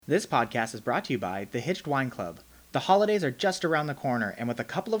This podcast is brought to you by the Hitched Wine Club. The holidays are just around the corner, and with a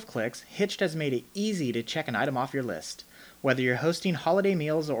couple of clicks, Hitched has made it easy to check an item off your list. Whether you're hosting holiday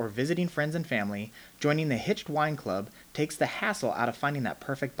meals or visiting friends and family, joining the Hitched Wine Club takes the hassle out of finding that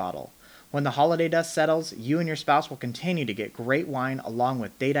perfect bottle. When the holiday dust settles, you and your spouse will continue to get great wine along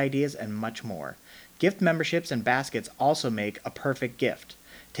with date ideas and much more. Gift memberships and baskets also make a perfect gift.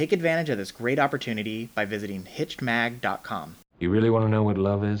 Take advantage of this great opportunity by visiting hitchedmag.com. You really want to know what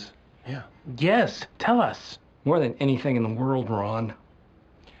love is? Yeah. Yes, tell us. More than anything in the world, Ron.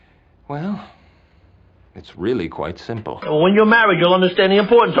 Well, it's really quite simple. When you're married, you'll understand the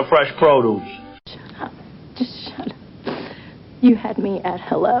importance of fresh produce. Shut up. Just shut up. You had me at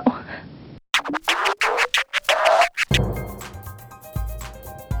hello.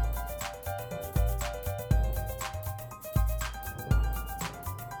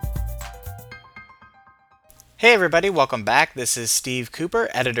 Hey everybody, welcome back. This is Steve Cooper,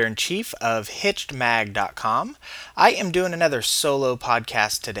 Editor-in-Chief of HitchedMag.com. I am doing another solo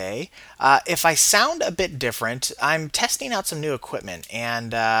podcast today. If I sound a bit different, I'm testing out some new equipment,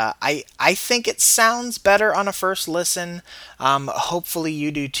 and I think it sounds better on a first listen. Hopefully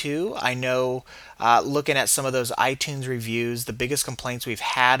you do too. I know looking at some of those iTunes reviews, the biggest complaints we've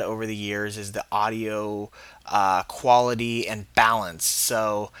had over the years is the audio quality and balance.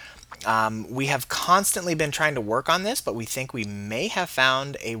 So we have constantly been trying to work on this, but we think we may have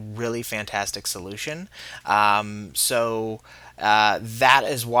found a really fantastic solution. That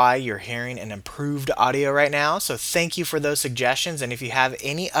is why you're hearing an improved audio right now. So thank you for those suggestions. And if you have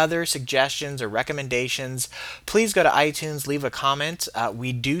any other suggestions or recommendations, please go to iTunes, leave a comment.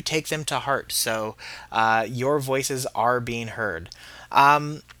 We do take them to heart. So your voices are being heard.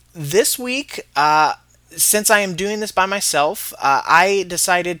 This week, since I am doing this by myself, I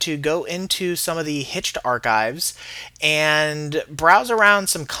decided to go into some of the Hitched archives and browse around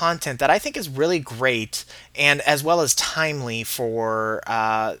some content that I think is really great and as well as timely for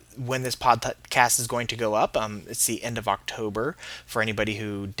when this podcast is going to go up. It's the end of October for anybody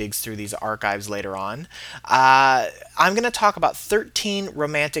who digs through these archives later on. I'm going to talk about 13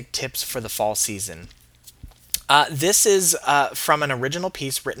 romantic tips for the fall season. This is from an original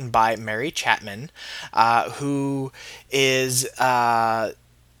piece written by Mary Chapman, who is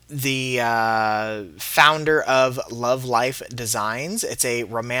the founder of Love Life Designs. It's a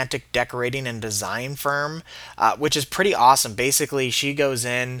romantic decorating and design firm, which is pretty awesome. Basically, she goes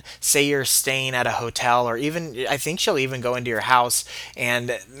in, say you're staying at a hotel, or even, I think she'll even go into your house,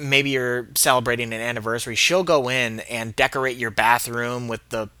 and maybe you're celebrating an anniversary. She'll go in and decorate your bathroom with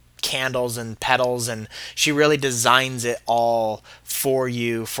the candles and petals, and she really designs it all for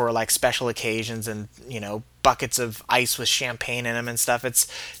you for like special occasions, and buckets of ice with champagne in them and stuff. It's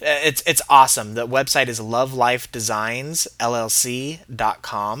awesome. The website is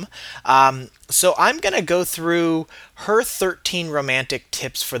lovelifedesignsllc.com. So I'm going to go through her 13 romantic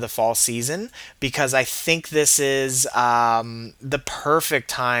tips for the fall season because I think this is the perfect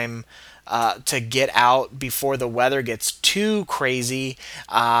time to get out before the weather gets too crazy.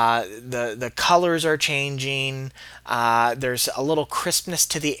 The colors are changing. There's a little crispness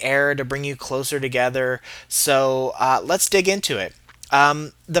to the air to bring you closer together. So let's dig into it.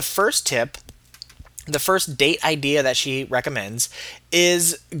 The first tip, the first date idea that she recommends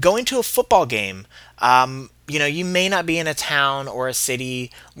is going to a football game. You may not be in a town or a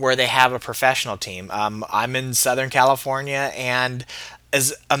city where they have a professional team. I'm in Southern California, and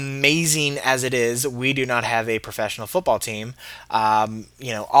as amazing as it is, we do not have a professional football team.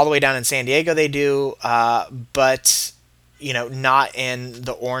 All the way down in San Diego they do, but not in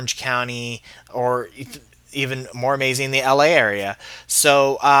the Orange County or even more amazing, the LA area.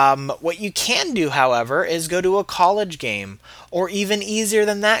 So what you can do, however, is go to a college game, or even easier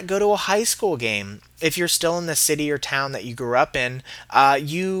than that, go to a high school game. If you're still in the city or town that you grew up in,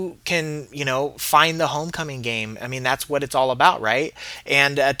 you can, find the homecoming game. I mean, that's what it's all about, right?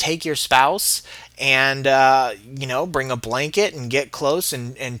 And take your spouse and, bring a blanket and get close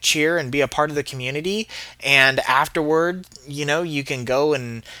and cheer and be a part of the community. And afterward, you can go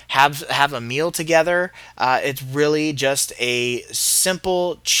and have a meal together. It's really just a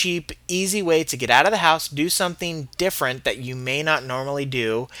simple, cheap, easy way to get out of the house, do something different that you may not normally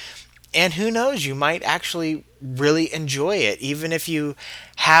do. And who knows, you might actually really enjoy it, even if you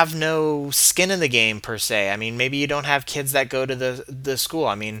have no skin in the game per se. I mean, maybe you don't have kids that go to the school.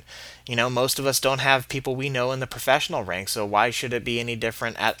 I mean, most of us don't have people we know in the professional ranks, so why should it be any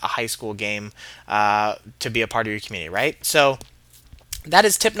different at a high school game to be a part of your community, right? So that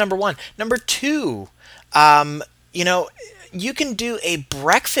is tip number one. Number two, You can do a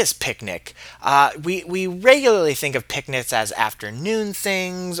breakfast picnic. We regularly think of picnics as afternoon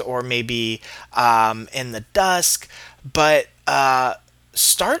things or maybe in the dusk, but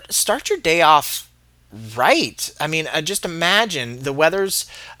start your day off right. I mean, just imagine the weather's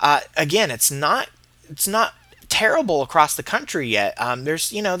again. It's not terrible across the country yet.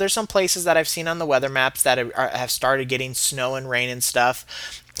 There's some places that I've seen on the weather maps that have started getting snow and rain and stuff.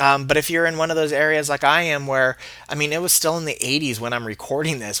 But if you're in one of those areas like I am, where I mean, it was still in the 80s when I'm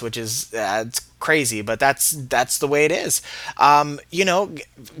recording this, which is it's crazy, but that's the way it is.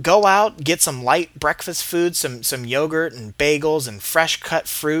 Go out, get some light breakfast food, some yogurt and bagels and fresh cut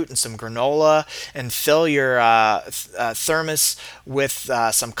fruit and some granola, and fill your thermos with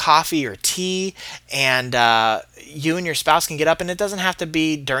some coffee or tea, and you and your spouse can get up, and it doesn't have to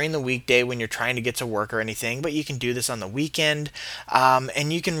be during the weekday when you're trying to get to work or anything, but you can do this on the weekend,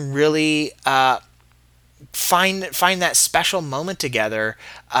 and you can really find that special moment together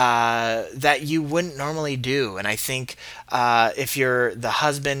that you wouldn't normally do. And I think if you're the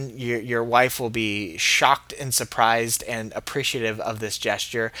husband, your wife will be shocked and surprised and appreciative of this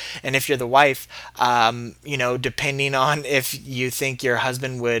gesture. And if you're the wife, depending on if you think your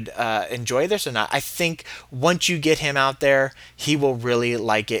husband would enjoy this or not, I think once you get him out there, he will really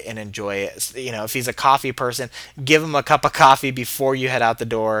like it and enjoy it. If he's a coffee person, give him a cup of coffee before you head out the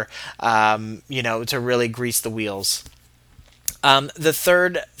door, to really grease the wheels. The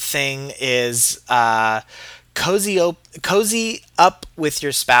third thing is cozy up with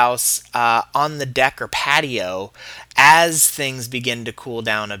your spouse on the deck or patio as things begin to cool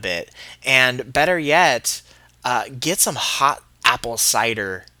down a bit. And better yet, get some hot apple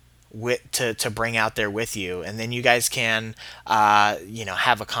cider to bring out there with you, and then you guys can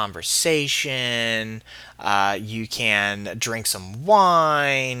have a conversation. You can drink some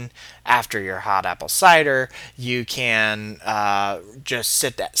wine after your hot apple cider. You can just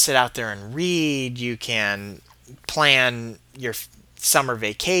sit out there and read. You can plan your summer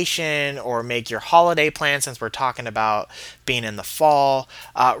vacation or make your holiday plan, since we're talking about being in the fall.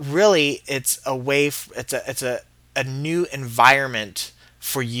 Really, it's a way. It's a new environment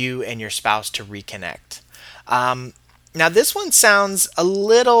for you and your spouse to reconnect. Now, this one sounds a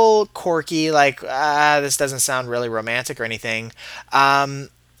little quirky, like this doesn't sound really romantic or anything,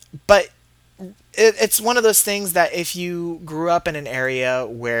 but it's one of those things that if you grew up in an area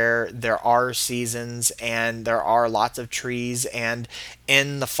where there are seasons and there are lots of trees, and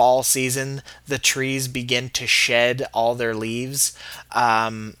in the fall season the trees begin to shed all their leaves,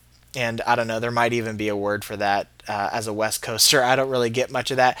 and I don't know, there might even be a word for that. As a West Coaster, I don't really get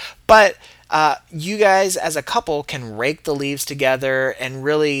much of that. But you guys as a couple can rake the leaves together and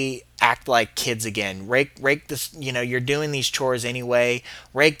really act like kids again. Rake this, you're doing these chores anyway.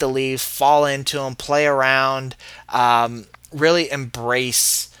 Rake the leaves, fall into them, play around. Really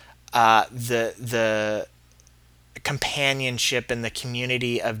embrace the companionship and the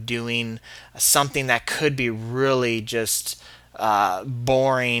community of doing something that could be really just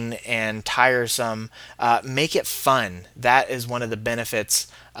boring and tiresome. Make it fun. That is one of the benefits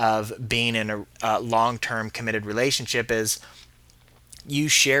of being in a long-term committed relationship, is you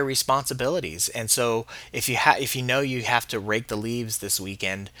share responsibilities. And so if you know you have to rake the leaves this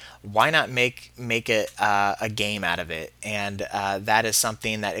weekend, why not make it a game out of it? And that is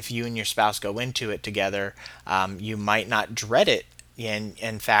something that if you and your spouse go into it together, you might not dread it.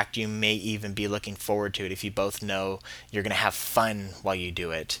 In fact, you may even be looking forward to it if you both know you're going to have fun while you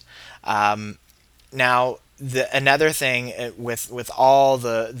do it. Now, another thing with all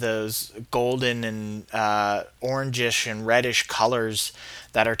those golden and orangish and reddish colors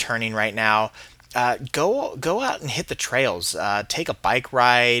that are turning right now, go out and hit the trails. Take a bike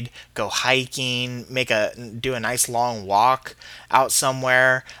ride, go hiking, do a nice long walk out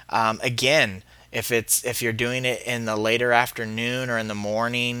somewhere. Again, if you're doing it in the later afternoon or in the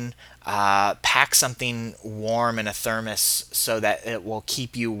morning, pack something warm in a thermos so that it will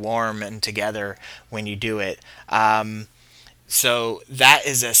keep you warm and together when you do it. So that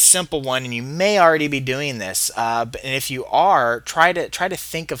is a simple one, and you may already be doing this. And if you are, try to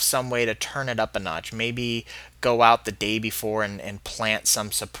think of some way to turn it up a notch. Maybe go out the day before and plant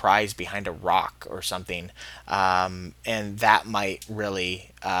some surprise behind a rock or something, and that might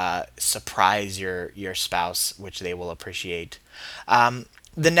really surprise your spouse, which they will appreciate.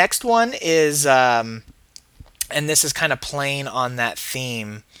 The next one is, and this is kind of playing on that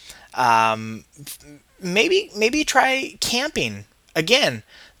theme. Maybe try camping. Again,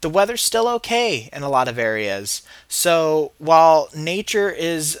 the weather's still okay in a lot of areas. So while nature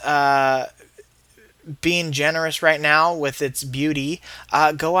is being generous right now with its beauty,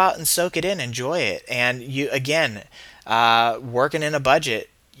 go out and soak it in, enjoy it. And you, again, working in a budget,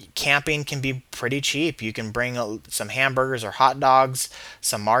 camping can be pretty cheap. You can bring some hamburgers or hot dogs,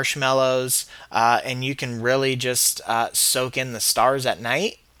 some marshmallows, and you can really just soak in the stars at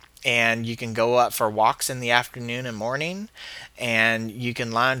night. And you can go up for walks in the afternoon and morning, and you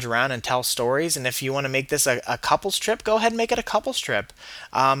can lounge around and tell stories. And if you want to make this a couples trip, go ahead and make it a couples trip.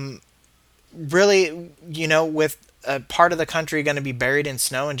 Really, with a part of the country going to be buried in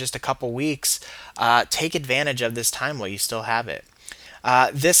snow in just a couple weeks, take advantage of this time while you still have it.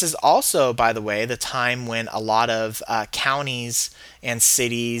 This is also, by the way, the time when a lot of counties and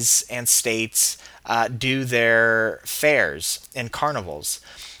cities and states do their fairs and carnivals.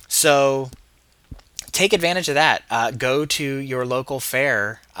 So take advantage of that. Go to your local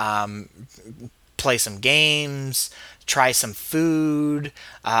fair, play some games, try some food.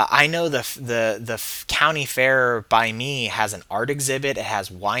 I know the county fair by me has an art exhibit. It has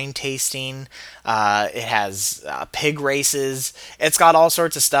wine tasting. It has pig races. It's got all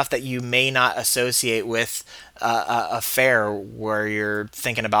sorts of stuff that you may not associate with a fair where you're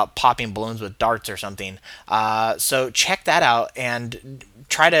thinking about popping balloons with darts or something. So check that out and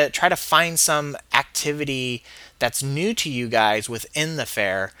try to find some activity that's new to you guys within the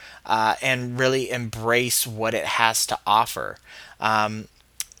fair, and really embrace what it has to offer.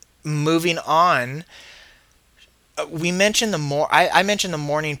 Moving on, we mentioned I mentioned the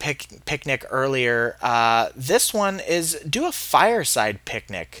morning picnic earlier. This one is do a fireside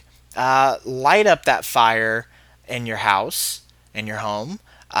picnic. Light up that fire in your house, in your home.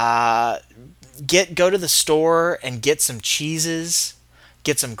 Go to the store and get some cheeses,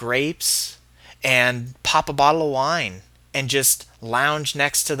 get some grapes, and pop a bottle of wine and just lounge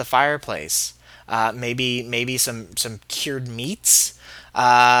next to the fireplace. Maybe some cured meats.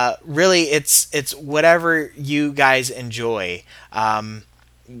 Really, it's whatever you guys enjoy.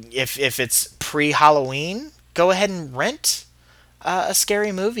 If it's pre-Halloween, go ahead and rent a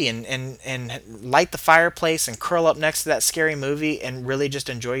scary movie and light the fireplace and curl up next to that scary movie and really just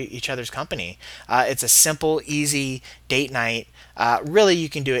enjoy each other's company. It's a simple, easy date night. Really, you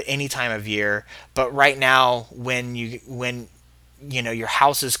can do it any time of year, but right now, when your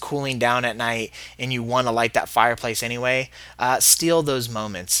house is cooling down at night and you want to light that fireplace anyway, steal those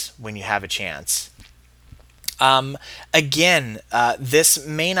moments when you have a chance. Again, this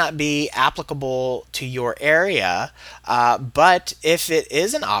may not be applicable to your area, but if it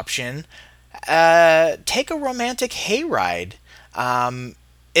is an option, take a romantic hayride.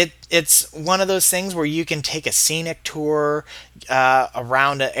 It's one of those things where you can take a scenic tour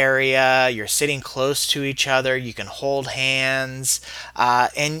around an area. You're sitting close to each other. You can hold hands,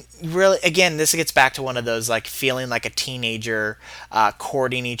 and really, again, this gets back to one of those like feeling like a teenager,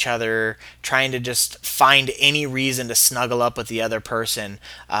 courting each other, trying to just find any reason to snuggle up with the other person.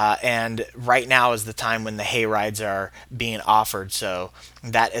 And right now is the time when the hayrides are being offered, so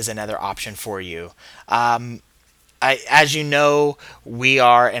that is another option for you. As you know, we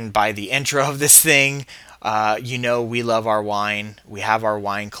are, and by the intro of this thing, we love our wine. We have our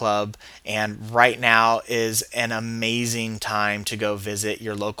wine club, and right now is an amazing time to go visit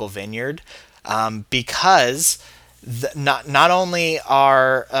your local vineyard, because not only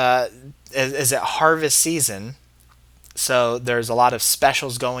is it harvest season, so there's a lot of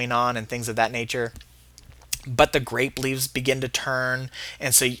specials going on and things of that nature. But the grape leaves begin to turn,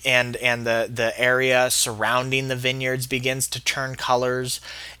 and so the area surrounding the vineyards begins to turn colors,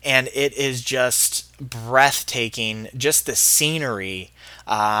 and it is just breathtaking, just the scenery.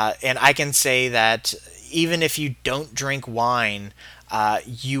 And I can say that even if you don't drink wine,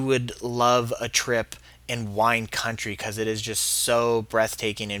 you would love a trip in wine country because it is just so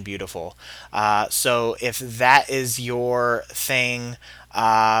breathtaking and beautiful. So if that is your thing,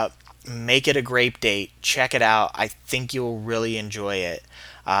 make it a grape date. Check it out. I think you'll really enjoy it.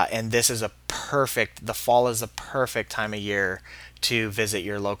 And this is the fall is a perfect time of year to visit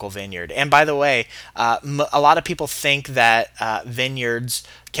your local vineyard. And by the way, a lot of people think that vineyards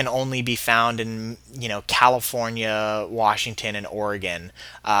can only be found in California, Washington, and Oregon.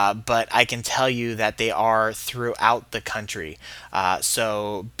 But I can tell you that they are throughout the country.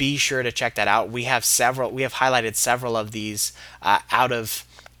 So be sure to check that out. We have highlighted several of these out of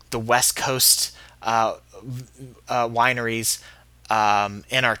the West Coast wineries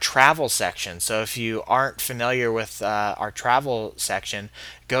in our travel section. So if you aren't familiar with our travel section,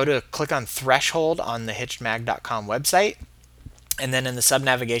 click on Threshold on the hitchedmag.com website. And then in the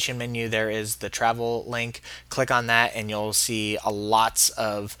sub-navigation menu, there is the travel link. Click on that, and you'll see lots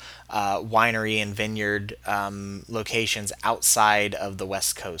of winery and vineyard locations outside of the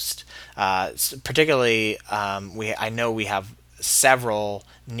West Coast. Particularly, I know we have several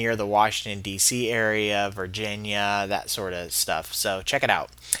near the Washington, D.C. area, Virginia, that sort of stuff. So check it out.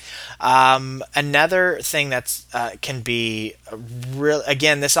 Another thing that's can be real.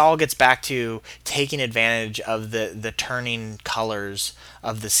 Again, this all gets back to taking advantage of the turning colors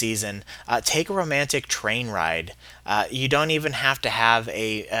of the season. Take a romantic train ride. You don't even have to have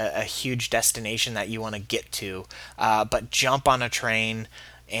a huge destination that you want to get to, but jump on a train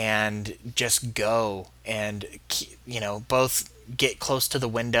and just go and both get close to the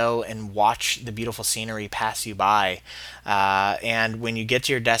window and watch the beautiful scenery pass you by. And when you get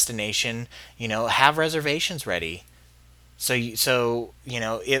to your destination, have reservations ready. Even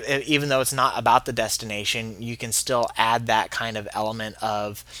though it's not about the destination, you can still add that kind of element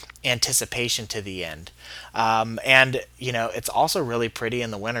of anticipation to the end. And it's also really pretty in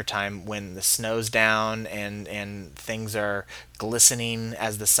the wintertime when the snow's down and things are glistening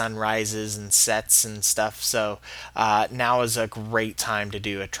as the sun rises and sets and stuff. So now is a great time to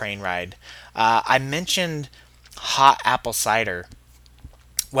do a train ride. I mentioned hot apple cider.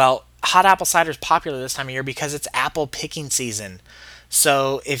 Well, hot apple cider is popular this time of year because it's apple picking season.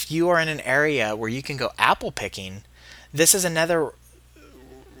 So if you are in an area where you can go apple picking, this is another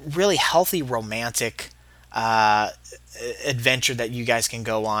really healthy romantic adventure that you guys can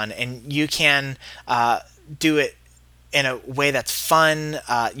go on, and you can do it in a way that's fun.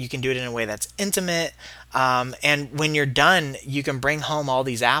 You can do it in a way that's intimate. And when you're done, you can bring home all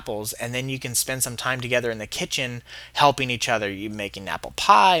these apples, and then you can spend some time together in the kitchen helping each other. You making apple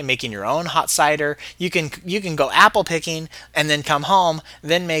pie, making your own hot cider. You can go apple picking and then come home,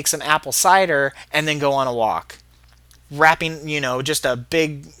 then make some apple cider, and then go on a walk. Wrapping, just a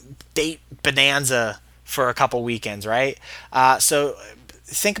big date bonanza for a couple weekends, right? So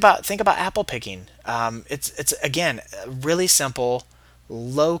think about apple picking. It's again really simple,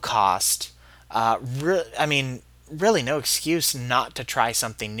 low cost. Really no excuse not to try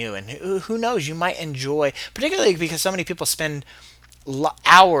something new. And who knows, you might enjoy, particularly because so many people spend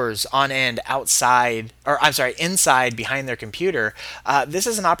hours on end inside behind their computer. This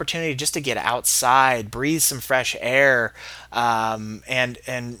is an opportunity just to get outside, breathe some fresh air,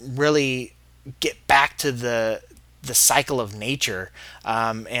 and really get back to the cycle of nature.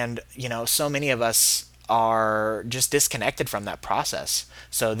 So many of us are just disconnected from that process.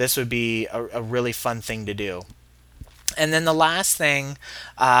 So this would be a really fun thing to do. And then the last thing,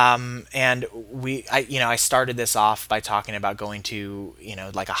 I started this off by talking about going to,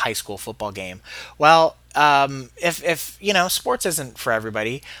 like a high school football game. Well, if sports isn't for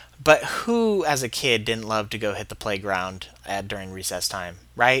everybody, but who as a kid didn't love to go hit the playground during recess time,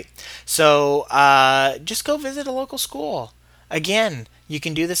 right? So just go visit a local school. Again, you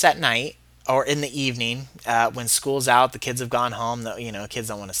can do this at night or in the evening when school's out, the kids have gone home. Kids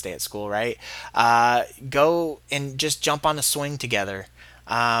don't want to stay at school, right? Go and just jump on a swing together,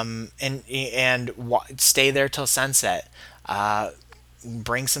 and stay there till sunset.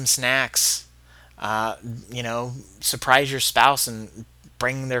 Bring some snacks. Surprise your spouse and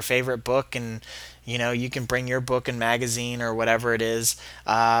bring their favorite book, and you can bring your book and magazine or whatever it is.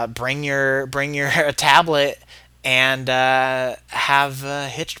 Bring your tablet and have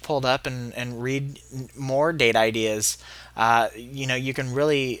Hitched pulled up and read more date ideas. You can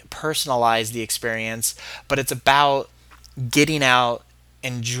really personalize the experience, but it's about getting out,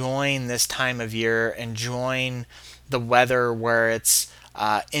 enjoying this time of year, enjoying the weather where it's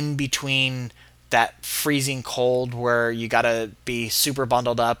in between that freezing cold where you gotta be super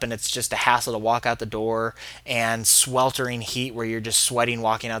bundled up and it's just a hassle to walk out the door, and sweltering heat where you're just sweating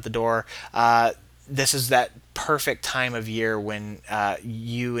walking out the door. This is that perfect time of year when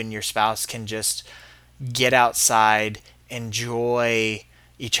you and your spouse can just get outside, enjoy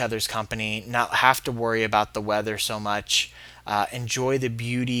each other's company, not have to worry about the weather so much, enjoy the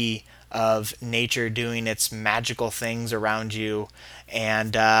beauty of nature doing its magical things around you,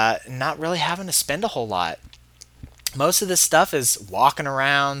 and not really having to spend a whole lot. Most of this stuff is walking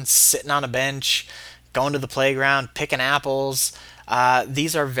around, sitting on a bench, going to the playground, picking apples.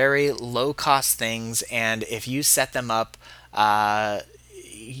 These are very low-cost things, and if you set them up,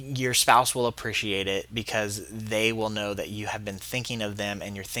 your spouse will appreciate it because they will know that you have been thinking of them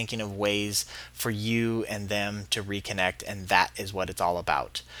and you're thinking of ways for you and them to reconnect, and that is what it's all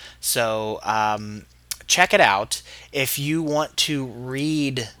about. So check it out. If you want to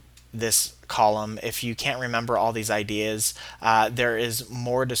read this column, if you can't remember all these ideas, there is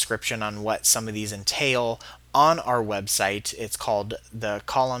more description on what some of these entail on our website. The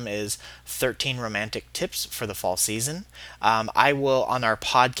column is 13 Romantic Tips for the Fall Season. I will, on our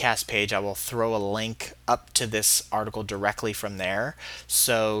podcast page, I will throw a link up to this article directly from there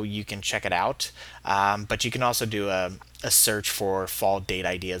so you can check it out. But you can also do a search for fall date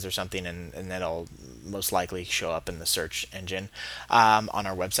ideas or something, and that'll most likely show up in the search engine on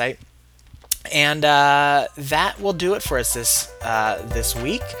our website. And that will do it for us this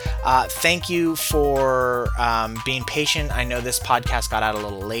week. Thank you for being patient. I know this podcast got out a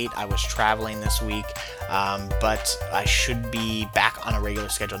little late. I was traveling this week, but I should be back on a regular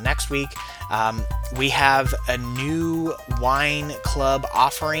schedule next week. We have a new wine club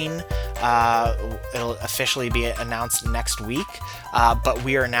offering. It'll officially be announced next week, but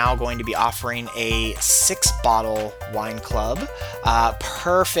we are now going to be offering a 6-bottle wine club,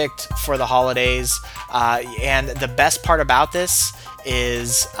 perfect for the holidays. And the best part about this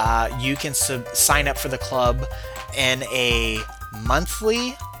is you can sign up for the club in a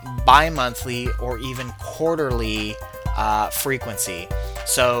monthly, bi-monthly, or even quarterly frequency.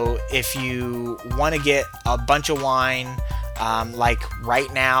 So if you want to get a bunch of wine, like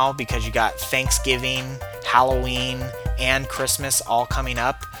right now, because you got Thanksgiving, Halloween, and Christmas all coming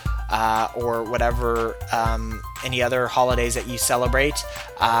up, or whatever, any other holidays that you celebrate,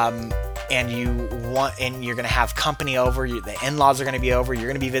 and you're going to have company over, the in-laws are going to be over, you're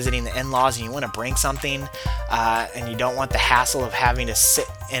going to be visiting the in-laws, and you want to bring something, and you don't want the hassle of having to sit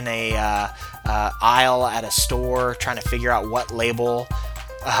in a aisle at a store trying to figure out what label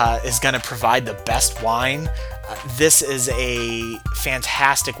is going to provide the best wine. This is a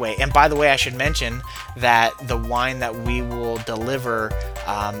fantastic way. And by the way, I should mention that the wine that we will deliver,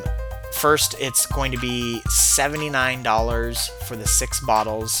 first, it's going to be $79 for the 6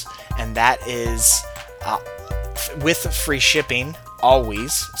 bottles, and that is with free shipping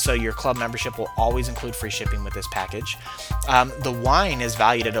always. So your club membership will always include free shipping with this package. The wine is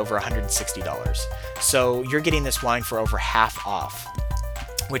valued at over $160. So you're getting this wine for over half off,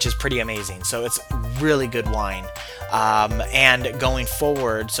 which is pretty amazing. So it's really good wine. And going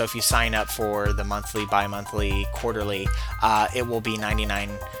forward, so if you sign up for the monthly, bi-monthly, quarterly, it will be $99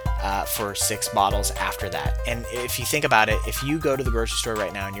 for 6 bottles after that. And if you think about it, if you go to the grocery store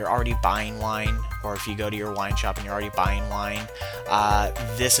right now and you're already buying wine, or if you go to your wine shop and you're already buying wine,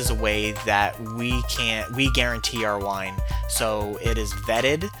 this is a way that we guarantee our wine. So it is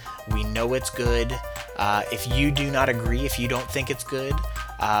vetted. We know it's good. If you do not agree, if you don't think it's good,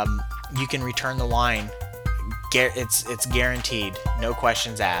 you can return the wine. It's guaranteed, no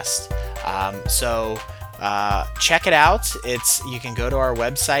questions asked. So check it out. You can go to our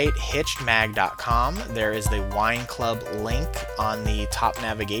website, hitchedmag.com. There is the wine club link on the top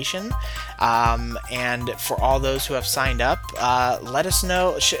navigation. And for all those who have signed up, let us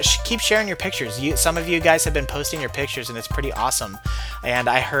know. Keep sharing your pictures. Some of you guys have been posting your pictures, and it's pretty awesome. And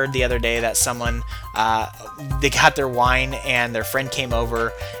I heard the other day that someone, they got their wine and their friend came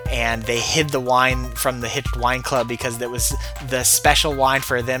over and they hid the wine from the Hitched Wine Club because it was the special wine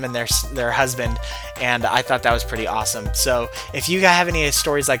for them and their husband. And I thought that was pretty awesome. So if you guys have any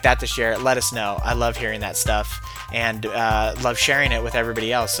stories like that to share, let us know. I love hearing that stuff, and love sharing it with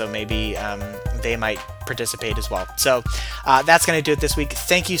everybody else, so maybe they might participate as well. So that's going to do it this week.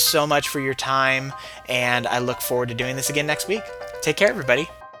 Thank you so much for your time, and I look forward to doing this again next week. Take care, everybody.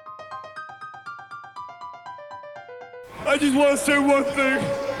 I just want to say one thing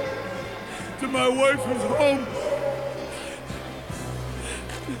to my wife who's home.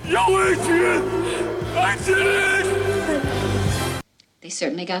 Yo, Adrian! I did it! They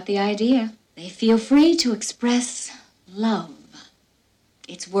certainly got the idea. They feel free to express love.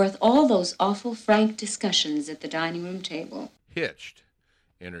 It's worth all those awful frank discussions at the dining room table. Hitched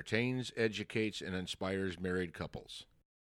entertains, educates, and inspires married couples.